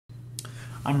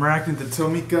I'm reacting to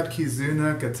Tomica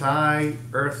Kizuna Gattai,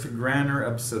 Earth Granner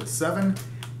episode 7,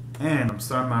 and I'm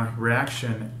starting my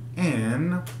reaction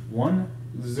in 1,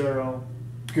 0,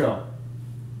 go.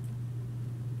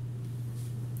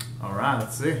 Alright,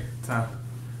 let's see.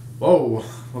 Whoa,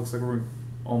 looks like we're,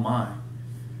 oh my.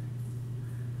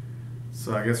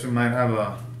 So I guess we might have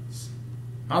a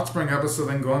hot spring episode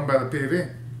then going by the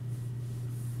PV.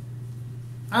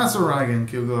 That's alright again,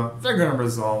 Kugo. They're gonna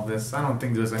resolve this. I don't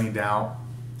think there's any doubt.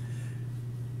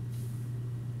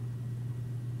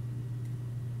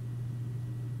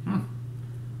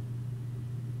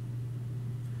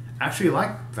 Actually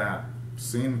like that.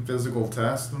 Seeing physical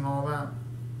tests and all that.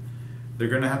 They're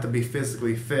gonna have to be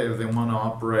physically fit if they want to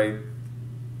operate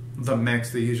the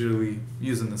mix they usually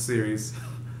use in the series.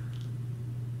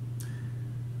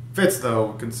 Fits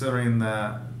though, considering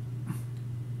that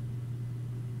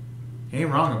he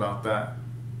ain't wrong about that.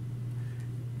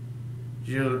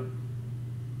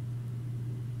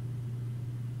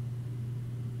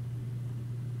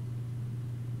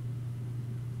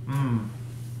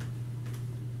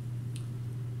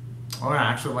 Oh, I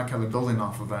actually like how they're building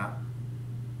off of that.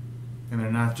 And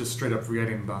they're not just straight up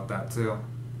forgetting about that, too.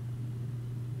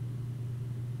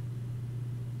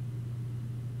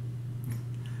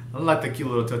 I like the cute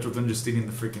little touch with them just eating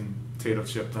the freaking potato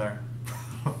chip there.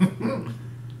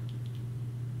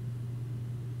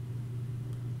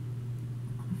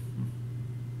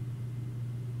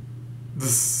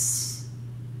 This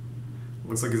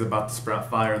looks like he's about to sprout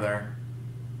fire there.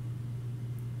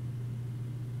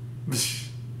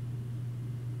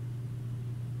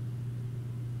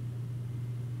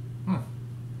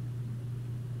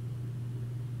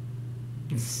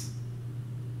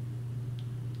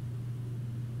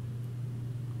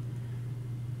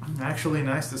 Actually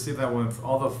nice to see that with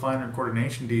all the finer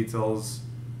coordination details,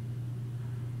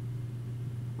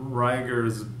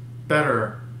 Riger's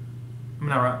better. I mean,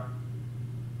 not right.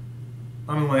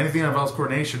 I mean, when anything involves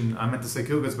coordination, I meant to say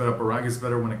Kuga's better, but Riger's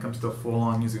better when it comes to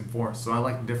full-on using force. So I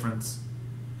like the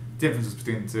differences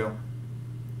between the two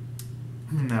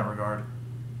in that regard.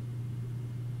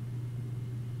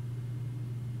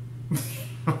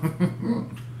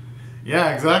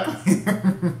 Yeah, exactly.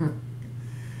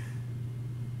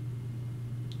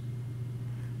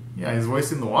 Yeah, he's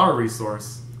wasting the water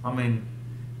resource. I mean,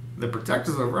 the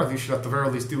protectors of Earth, he should at the very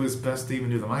least do his best to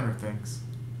even do the minor things.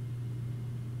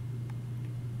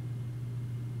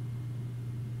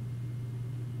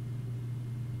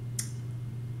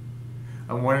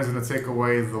 And when he's going to take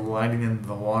away the lighting and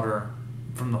the water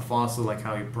from the faucet like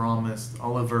how he promised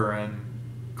Oliver and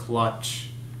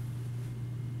Clutch.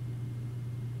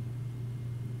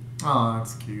 Oh,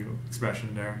 that's cute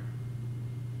expression there.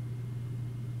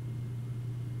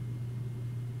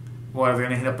 What, are they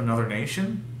going to hit up another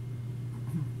nation?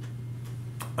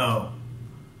 Oh.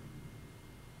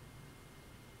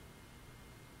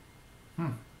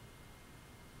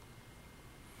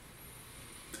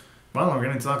 Well, we're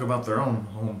going to talk about their own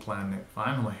home planet,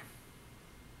 finally.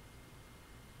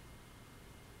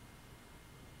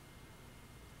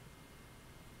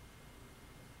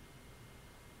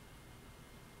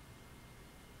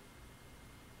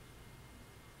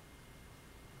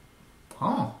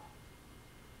 Oh.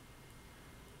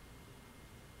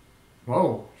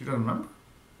 Whoa, you don't remember?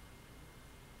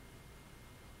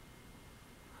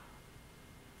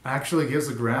 Actually gives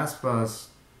a grasp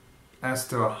as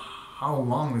to how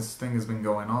long this thing has been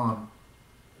going on.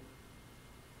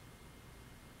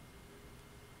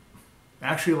 I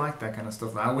actually like that kind of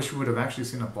stuff. I wish we would have actually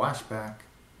seen a flashback.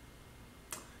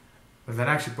 But that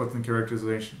actually puts in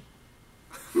characterization.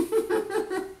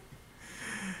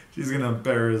 She's gonna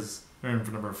embarrass her in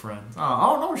front of her friends.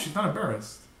 Oh no, she's not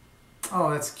embarrassed. Oh,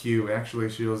 that's cute. Actually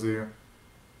shows you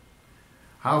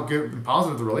how good and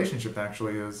positive the relationship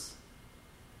actually is.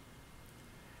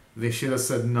 They should have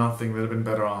said nothing. They'd have been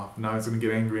better off. Now he's going to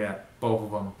get angry at both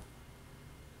of them.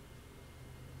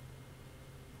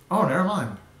 Oh, never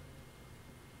mind.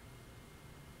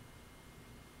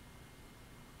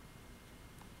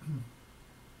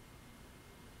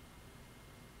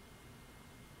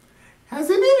 Has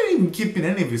he been even keeping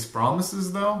any of his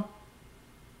promises, though?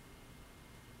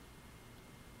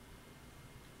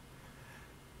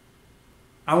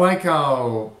 I like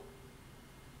how...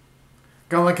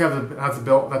 Kind of like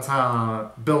that's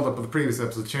how build up of the previous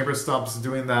episode. Chambers stops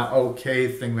doing that okay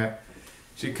thing that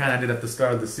she kind of did at the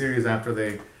start of the series after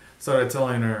they started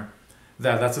telling her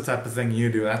that that's the type of thing you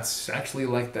do. That's actually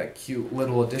like that cute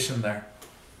little addition there.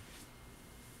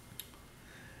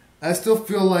 I still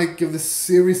feel like if the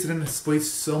series didn't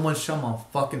waste so much time on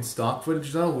fucking stock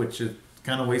footage though, which it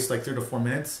kind of wastes like 3 to 4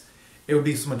 minutes, it would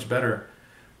be so much better.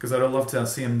 Because I'd love to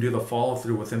see him do the follow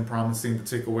through with him promising to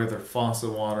take away their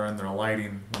faucet water and their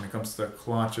lighting when it comes to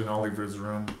Clutch and Oliver's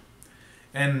room,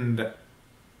 and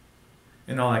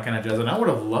all that kind of jazz. And I would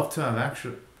have loved to have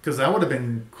actually, because that would have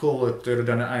been cool if they'd have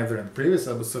done it either in the previous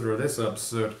episode or this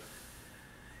episode.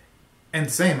 And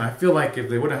same, I feel like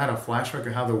if they would have had a flashback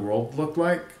of how the world looked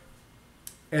like,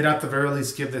 it'd at the very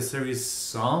least give this series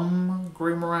some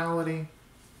gray morality.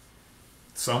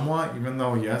 Somewhat, even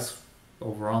though, yes,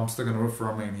 overall I'm still going to root for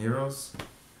our main heroes.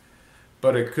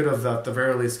 But it could have at the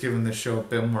very least given the show a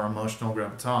bit more emotional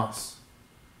gravitas.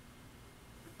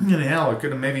 And hell, it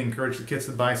could have maybe encouraged the kids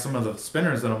to buy some of the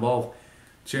spinners that involve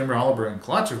Chamber, Oliver, and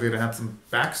Clutch if they'd had some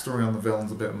backstory on the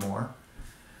villains a bit more.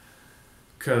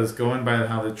 Because going by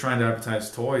how they're trying to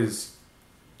advertise toys,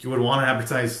 you would want to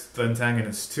advertise the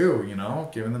antagonists too, you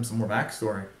know? Giving them some more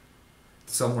backstory.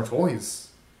 To sell more toys.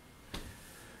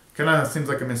 Kind of seems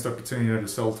like a missed opportunity to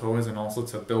sell toys and also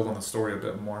to build on the story a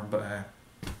bit more, but hey.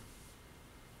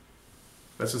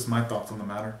 That's just my thoughts on the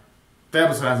matter. The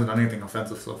episode hasn't done anything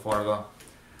offensive so far though.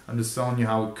 I'm just telling you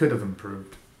how it could have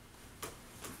improved.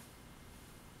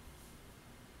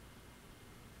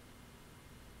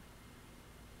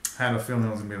 I had a feeling it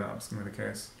was going to be the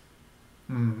case.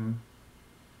 Mm-hmm.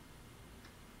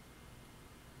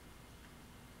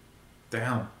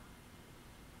 Damn.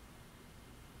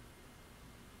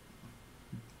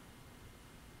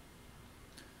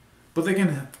 But they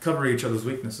can cover each other's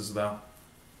weaknesses, though.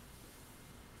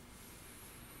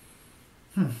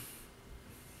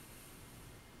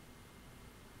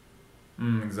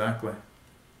 Exactly.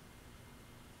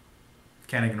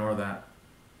 Can't ignore that.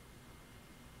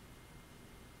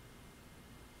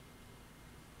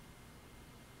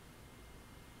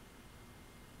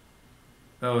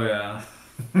 Oh yeah.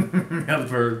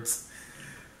 Albert.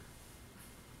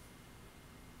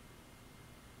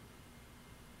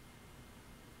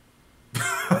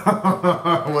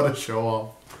 What a show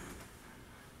off.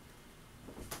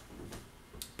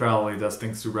 Probably does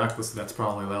things too reckless. That's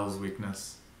probably Lel's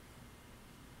weakness.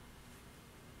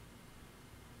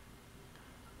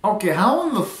 Okay, how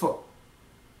in the fuck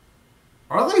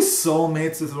are they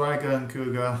soulmates with Raika and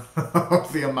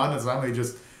Kuga? The amount of time they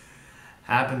just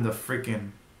happen to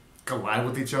freaking collide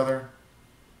with each other.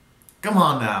 Come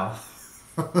on now.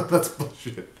 That's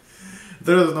bullshit.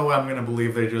 There's no way I'm gonna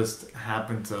believe they just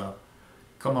happen to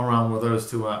come around with those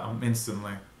two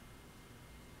instantly.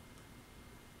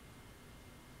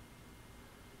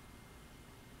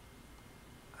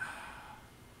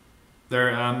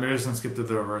 They're just gonna skip to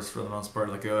the reverse for the most part,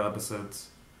 like the episodes.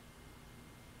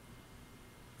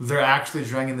 They're actually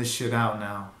dragging this shit out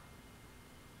now.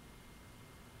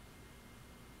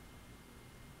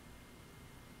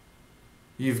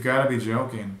 You've got to be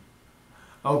joking.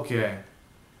 Okay.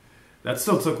 That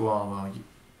still took a while, though.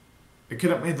 It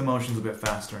could have made the motions a bit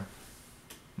faster.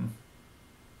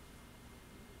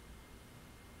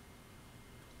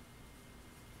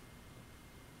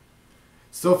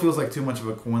 Still feels like too much of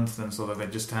a coincidence, though, that they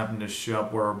just happened to show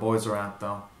up where our boys are at,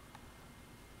 though.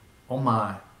 Oh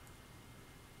my.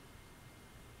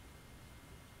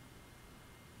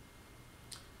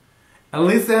 At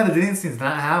least they had a decency to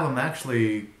not have them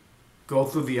actually go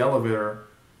through the elevator,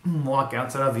 walk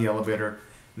outside of the elevator,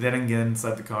 then get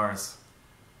inside the cars.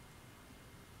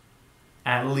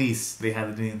 At least they had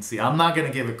the decency. I'm not going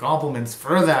to give it compliments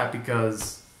for that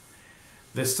because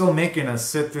they're still making us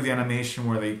sit through the animation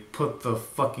where they put the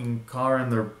fucking car in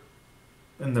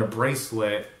their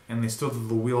bracelet and they still do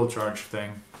the wheel charge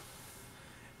thing.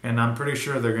 And I'm pretty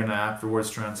sure they're going to afterwards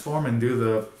transform and do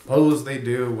the pose they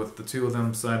do with the two of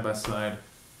them side by side.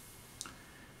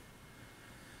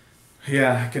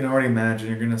 Yeah, I can already imagine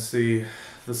you're going to see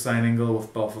the side angle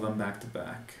with both of them back to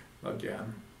back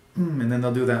again. And then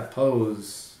they'll do that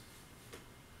pose.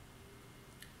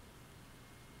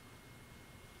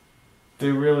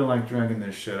 They really like dragging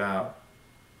this shit out.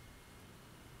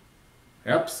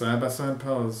 Yep, side by side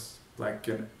pose. Like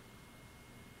it.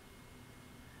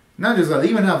 Not just that, they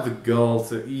even have the goal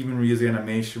to even reuse the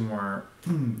animation where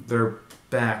their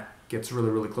back gets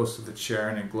really, really close to the chair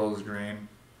and it glows green.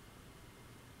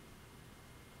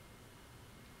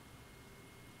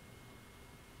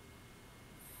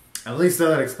 At least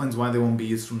that explains why they won't be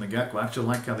used from the get-go. I actually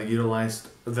like how they utilized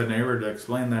the narrator to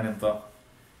explain that info.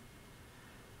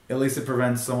 At least it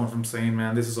prevents someone from saying,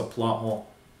 man, this is a plot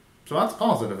hole. So that's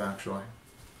positive, actually.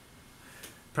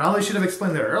 Probably should have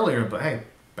explained it earlier, but hey,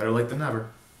 better late than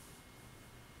never.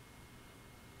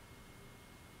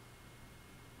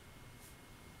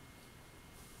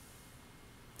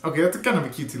 Okay, that's kind of a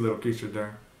cutesy little creature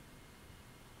there.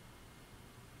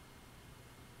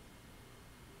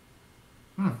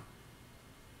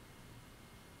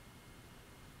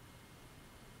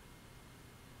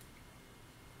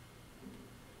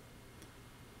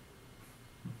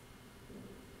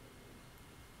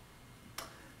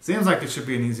 Seems like it should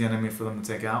be an easy enemy for them to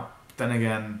take out. Then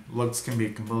again, looks can be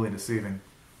completely deceiving.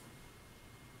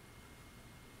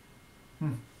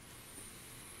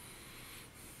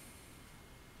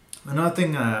 Another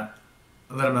thing that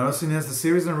I'm noticing is the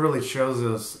series never really shows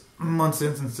us much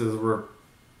instances where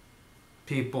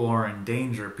people are in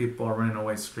danger, people are running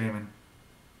away screaming.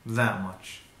 That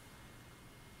much.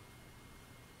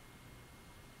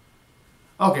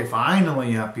 Okay,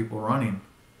 finally you have people running.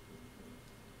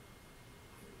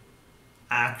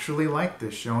 Actually like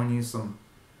this, showing you some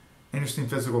interesting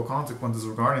physical consequences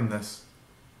regarding this.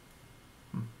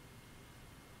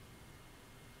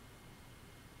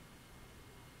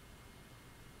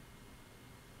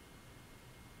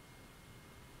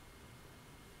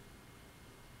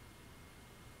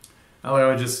 I like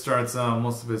how he just starts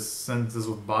most of his sentences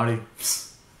with body.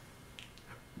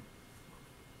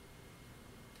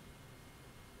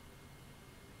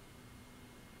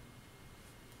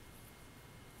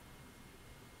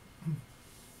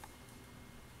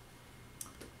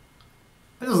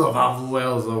 I just love how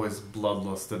Whale is always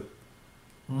bloodlusted.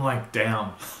 I'm like,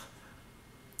 damn.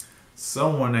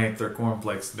 Someone ate their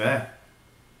cornflakes today.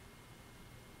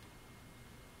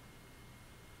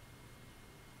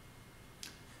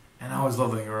 And I always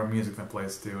love the hero music that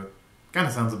plays too. It kind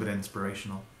of sounds a bit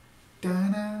inspirational.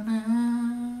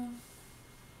 Da-na-na.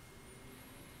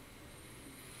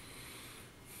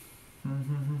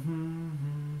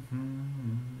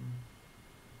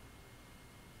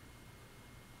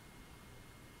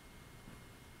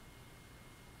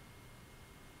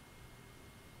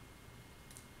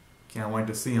 Can't wait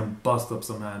to see him bust up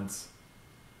some heads.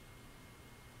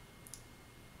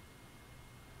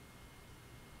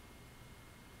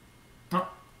 Oh.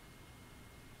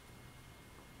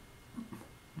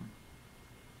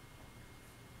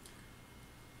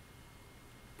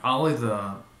 Probably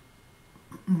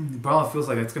he probably feels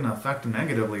like it's going to affect him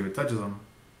negatively if it touches him.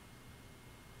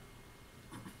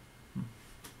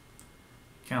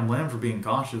 Can't blame him for being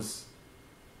cautious.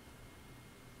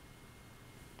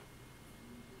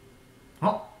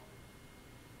 Oh.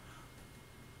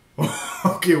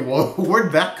 Okay, well,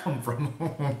 where'd that come from?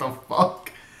 What the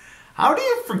fuck? How do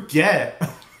you forget?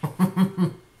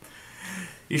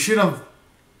 You should have,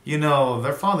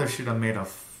 their father should have made a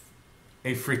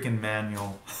freaking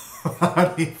manual. How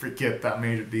do you forget that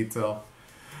major detail?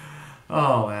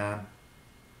 Oh, man.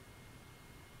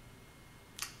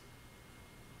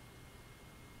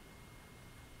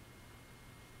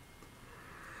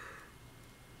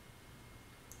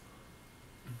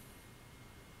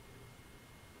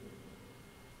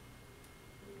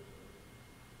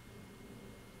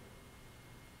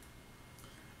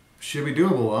 Should be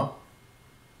doable, though.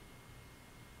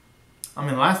 I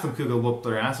mean, last time Kuga whooped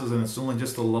their asses, and it's only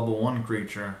just a level 1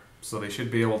 creature, so they should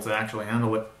be able to actually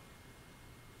handle it.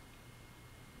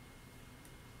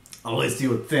 At least you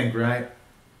would think, right?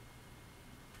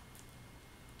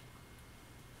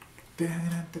 It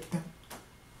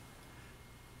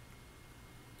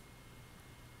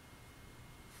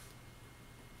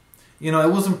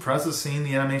was impressive seeing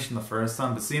the animation the first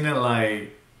time, but seeing it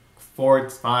like 4 to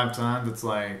 5 times, it's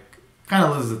like kind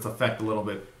of loses its effect a little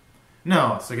bit.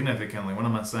 No, significantly. What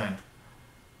am I saying?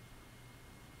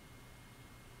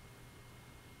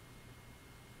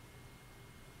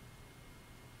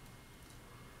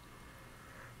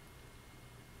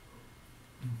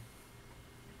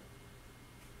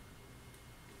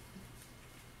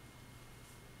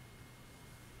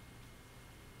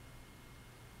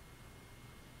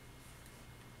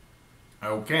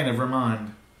 Okay, never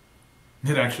mind.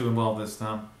 It actually evolved this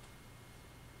time.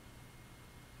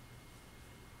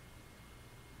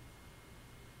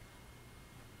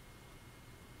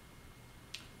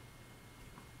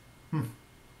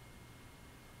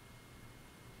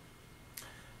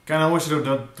 Kinda wish it would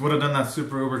have done that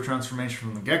super uber transformation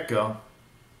from the get-go.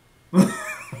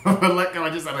 But like, I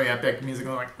just had the epic music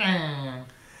and I'm like, eh.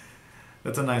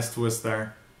 That's a nice twist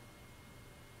there.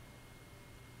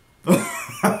 Okay,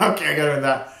 I got it.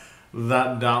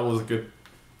 That was a good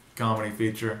comedy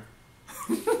feature.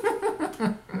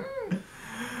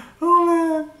 Oh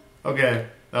man. Okay,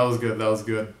 that was good. That was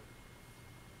good.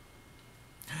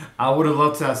 I would have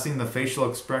loved to have seen the facial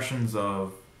expressions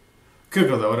of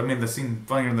Kugo, though. It would have made the scene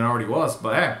funnier than it already was,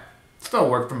 but hey, still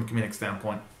worked from a comedic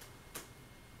standpoint.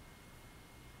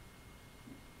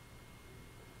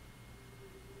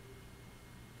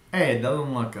 Hey, it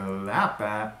doesn't look that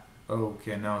bad.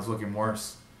 Okay, now it's looking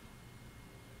worse.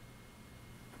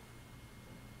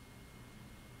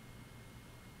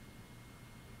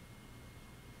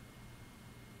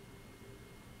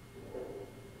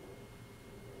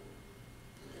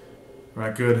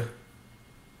 Right, good.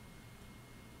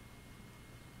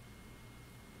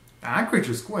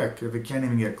 creature's quick if it can't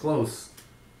even get close.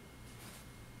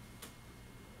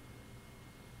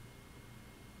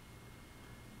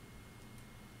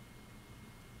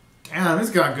 Damn, he's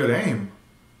got good aim.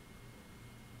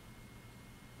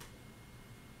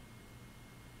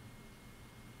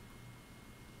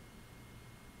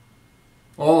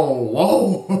 Oh,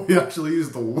 whoa! He actually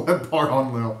used the wet part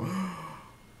on the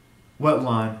wet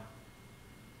line.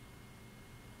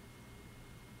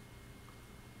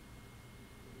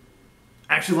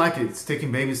 I actually like it. It's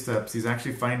taking baby steps. He's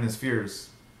actually fighting his fears.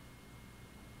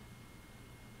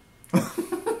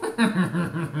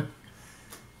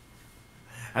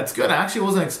 That's good. I actually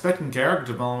wasn't expecting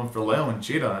character development for Leo and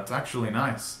Cheetah. That's actually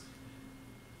nice.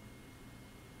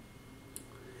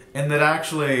 And that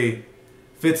actually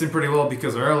fits in pretty well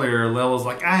because earlier Leo was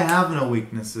like, I have no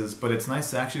weaknesses, but it's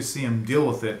nice to actually see him deal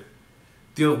with it.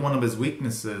 Deal with one of his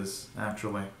weaknesses,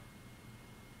 actually.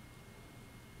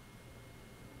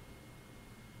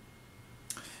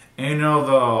 And you know,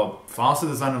 the faucet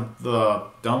design of the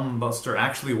Dumb Buster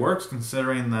actually works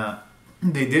considering that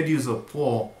they did use a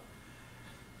pull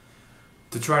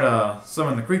to try to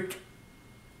summon the creature.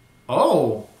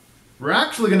 Oh, we're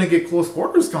actually going to get close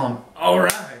quarters comp.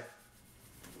 Alright.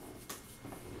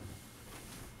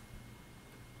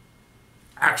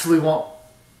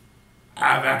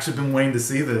 I've actually been waiting to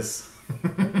see this.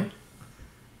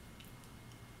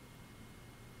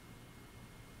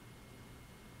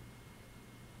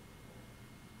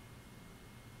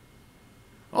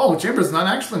 Oh, Chamber's not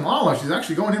actually monologue. She's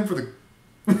actually going in for the...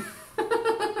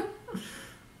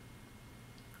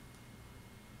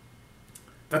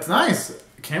 That's nice.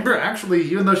 Camber actually,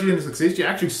 even though she didn't succeed, she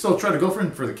actually still tried to go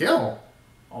for the kill.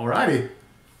 Alrighty.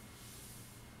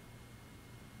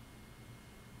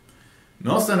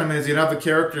 Most animes, you'd have the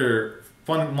character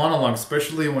fun monologue,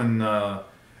 especially when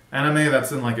anime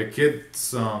that's in like a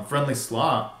kid's friendly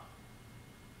slot.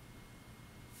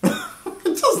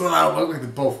 It does not look like they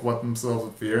both wet themselves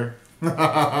with fear.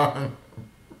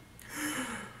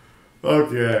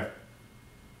 Okay.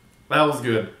 That was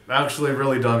good. I actually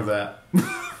really dug that.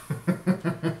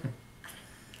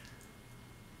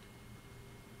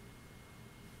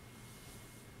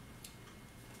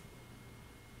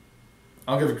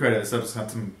 I'll give it credit. This episode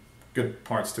had some good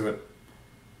parts to it.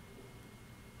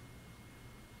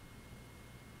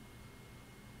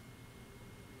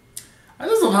 I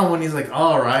just love how when he's like,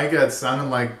 "All right," it sounded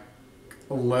like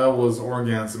Leo was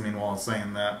orgasming while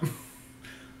saying that.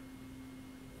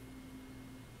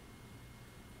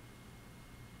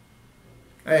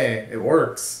 Hey, it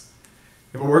works.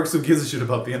 If it works, who gives a shit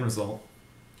about the end result?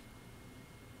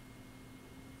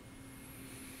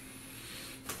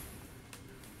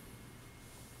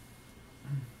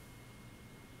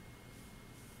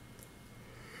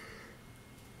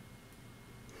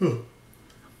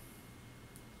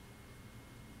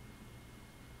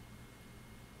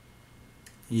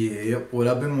 Yep, what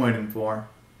I've been waiting for.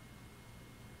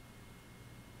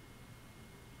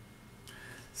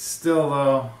 Still,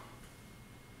 though,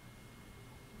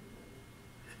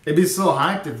 it'd be so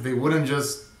hyped if they wouldn't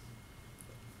just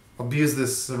abuse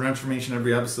this information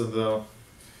every episode, though.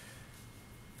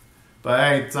 But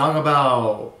hey, talk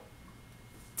about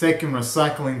taking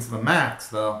recycling to the max,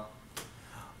 though.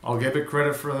 I'll give it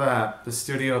credit for that. The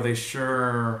studio, they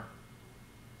sure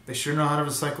know how to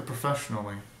recycle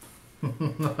professionally.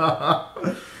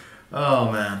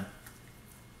 Oh, man.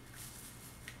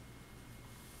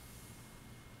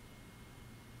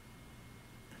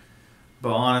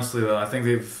 But honestly, though, I think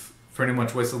they've pretty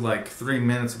much wasted like 3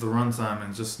 minutes of the runtime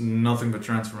and just nothing but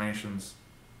transformations.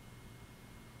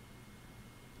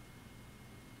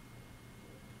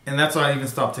 And that's why I even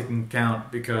stopped taking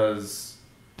count, because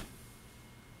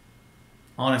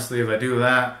honestly, if I do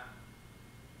that,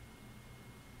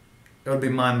 it would be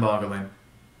mind-boggling.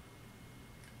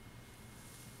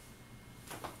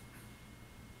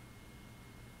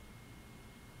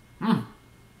 I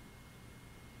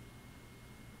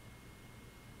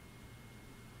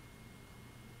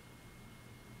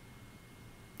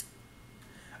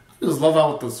just love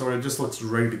how with the sword, it just looks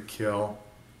ready to kill.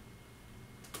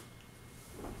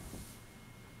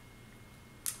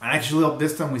 I actually hope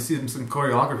this time we see some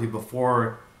choreography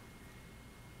before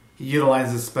he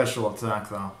utilizes special attack,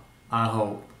 though. I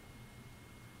hope.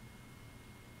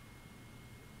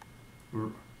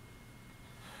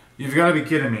 You've got to be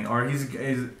kidding me. Are they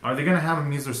going to have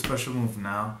him use their special move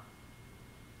now?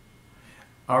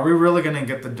 Are we really going to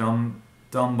get the dumb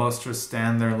Buster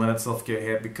stand there and let itself get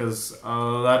hit? Because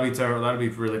that'd be terrible. That'd be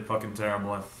really fucking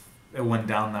terrible if it went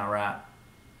down that rat.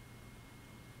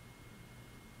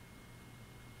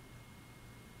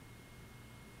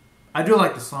 I do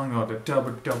like the song though, the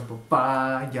double double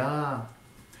fire. The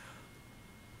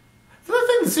other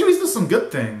thing, the series does some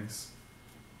good things.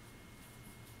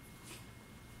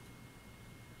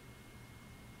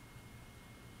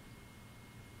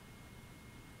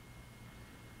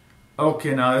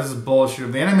 Okay, now this is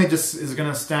bullshit. The anime just is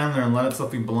gonna stand there and let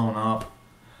itself be blown up.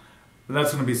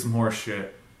 That's gonna be some horse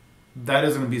shit. That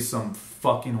is gonna be some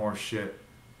fucking horse shit.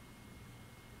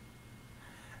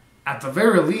 At the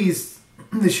very least,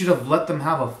 they should have let them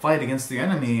have a fight against the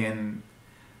enemy and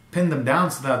pinned them down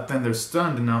so that then they're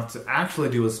stunned enough to actually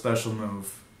do a special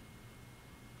move.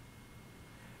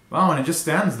 Wow, and it just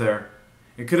stands there.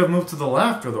 It could have moved to the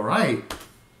left or the right.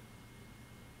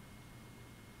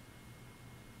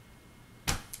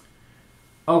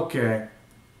 Okay.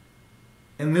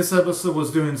 And this episode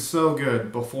was doing so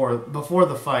good before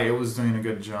the fight. It was doing a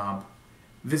good job.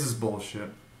 This is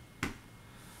bullshit.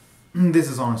 This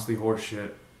is honestly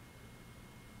horseshit.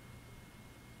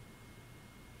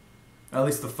 At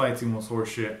least the fight scene was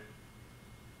horseshit.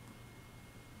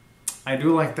 I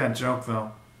do like that joke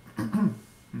though.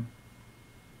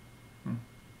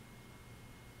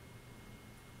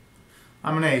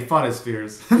 I mean, hey, he fought his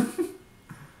fears.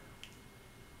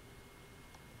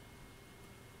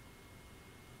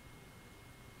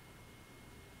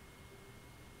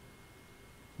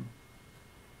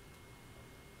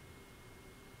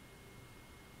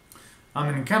 I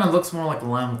mean, it kind of looks more like a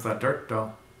lamb with that dirt,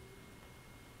 though.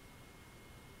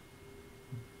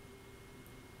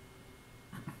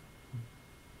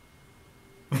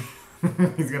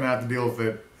 He's gonna have to deal with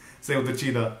it. Same with the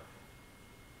cheetah.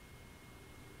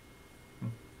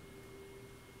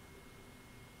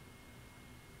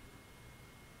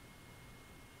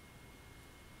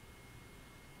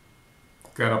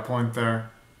 Got a point there.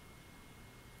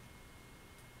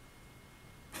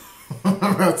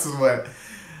 That's sweat.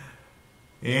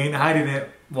 He ain't hiding it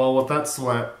well with that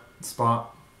sweat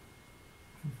spot.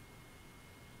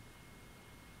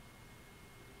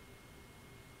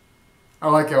 I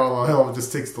like how the L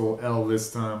just takes the L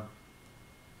this time.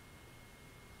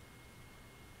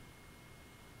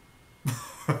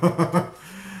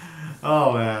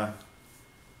 Oh man.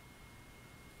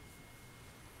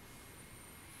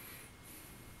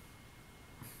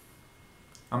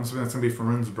 I'm assuming that's gonna be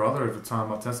Faroon's brother at the time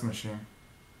about Test Machine.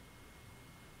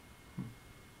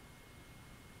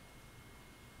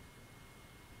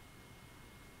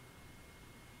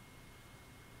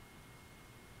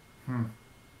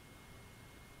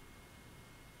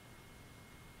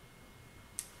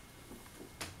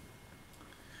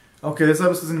 Okay, this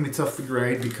episode's gonna be tough to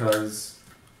grade because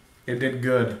it did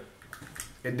good.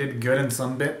 It did good in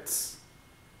some bits.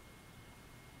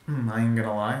 I ain't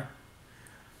gonna lie.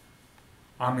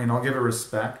 I mean, I'll give it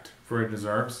respect for what it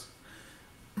deserves.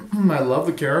 I love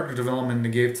the character development they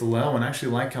gave to Leo, and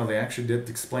actually like how they actually did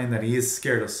explain that he is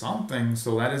scared of something,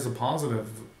 so that is a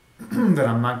positive that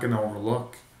I'm not gonna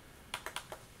overlook.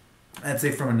 I'd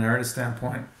say from a narrative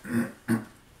standpoint.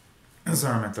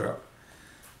 Sorry, my throat.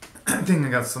 I think I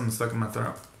got something stuck in my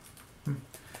throat.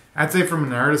 I'd say from a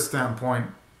narrative standpoint,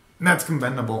 that's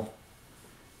commendable.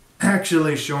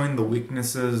 Actually showing the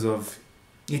weaknesses of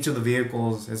each of the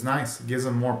vehicles is nice. It gives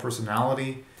them more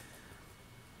personality.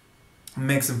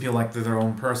 Makes them feel like they're their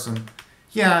own person.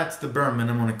 Yeah, it's the bare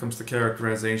minimum when it comes to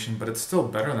characterization, but it's still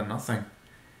better than nothing.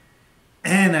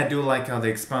 And I do like how they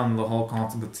expound the whole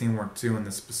concept of teamwork too in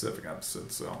this specific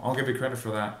episode, so I'll give you credit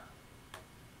for that.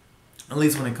 At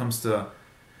least when it comes to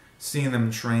seeing them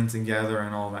train together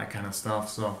and all that kind of stuff,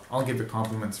 so I'll give you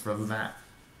compliments for that.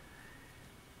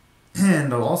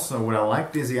 And also, what I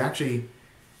liked is you actually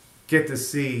get to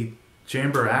see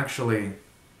Chamber actually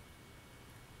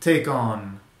take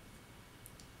on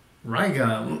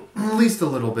Raiga at least a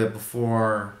little bit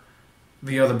before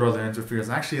the other brother interferes.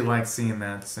 I actually like seeing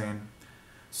that scene.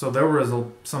 So there was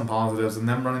some positives, and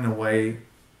them running away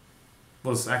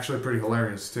was actually pretty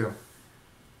hilarious too.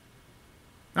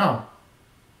 Oh.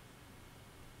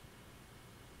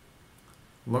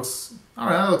 Alright,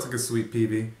 that looks like a sweet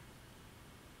PV.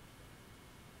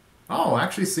 Oh,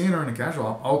 actually seeing her in a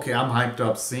casual... Okay, I'm hyped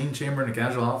up. Seeing Chamber in a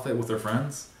casual outfit with her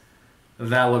friends?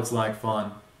 That looks like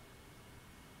fun.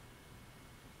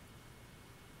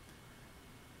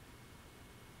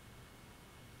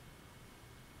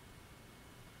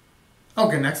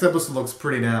 Okay, next episode looks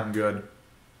pretty damn good.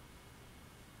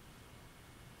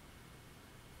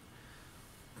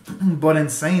 But in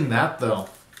saying that, though,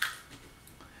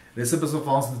 this episode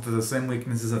falls into the same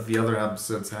weaknesses that the other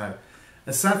episodes had.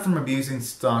 Aside from abusing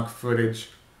stock footage,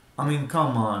 I mean,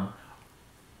 come on.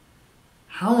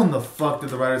 How in the fuck did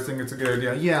the writers think it's a good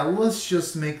idea? Yeah, let's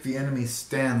just make the enemy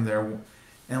stand there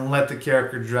and let the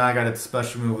character drag out its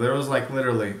special move. There was like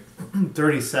literally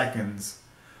 30 seconds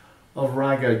of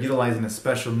Raiga utilizing a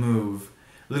special move.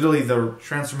 Literally, the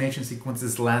transformation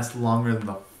sequences last longer than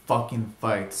the fucking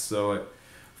fights. So,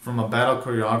 from a battle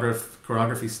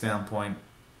choreography standpoint,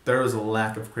 there was a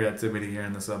lack of creativity here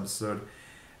in this episode.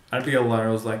 I'd be a liar.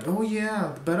 I was like, oh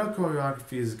yeah, the battle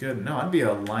choreography is good. No, I'd be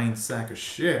a lying sack of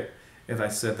shit if I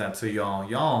said that to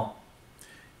y'all.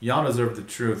 Y'all deserve the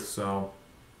truth. So,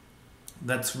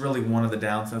 that's really one of the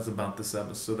downsides about this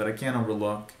episode that I can't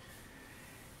overlook.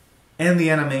 And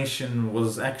the animation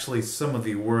was actually some of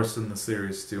the worst in the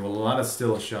series too. A lot of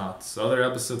still shots. Other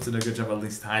episodes did a good job at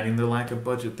least hiding their lack of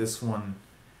budget. This one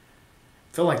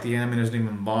felt like the animators didn't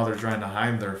even bother trying to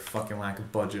hide their fucking lack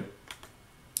of budget.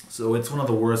 So it's one of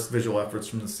the worst visual efforts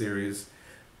from the series.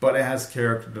 But it has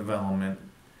character development.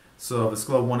 So the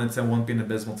scale of 1 to 10, 1 being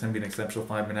abysmal, 10 being exceptional,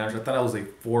 5 being average. I thought it was a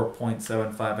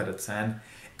 4.75 out of 10.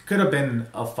 It could have been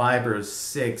a 5 or a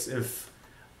 6 if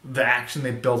the action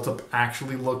they built up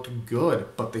actually looked good,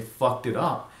 but they fucked it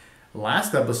up.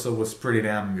 Last episode was pretty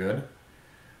damn good,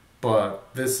 but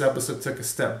this episode took a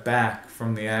step back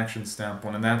from the action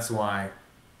standpoint, and that's why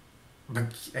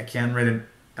I can't rate it.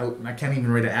 I can't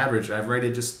even rate it average. I've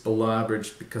rated just below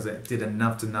average because it did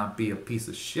enough to not be a piece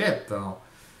of shit, though.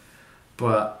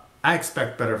 But I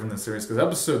expect better from this series because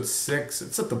episode 6,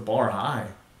 it set the bar high.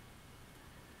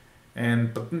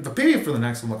 And the preview for the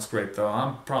next one looks great, though.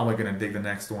 I'm probably going to dig the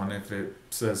next one if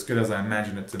it's as good as I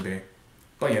imagine it to be.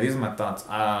 But yeah, these are my thoughts.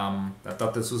 I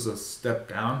thought this was a step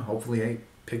down. Hopefully it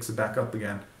picks it back up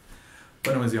again.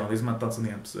 But anyways, y'all, these are my thoughts on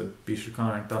the episode. Be sure to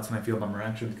comment your thoughts and how you feel about my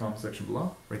reaction in the comment section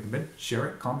below. Rate the vid, share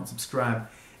it, comment, subscribe.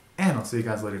 And I'll see you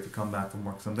guys later if you come back from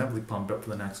work, because I'm definitely pumped up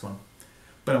for the next one.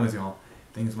 But anyways, y'all,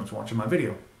 thank you so much for watching my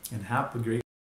video. And have a great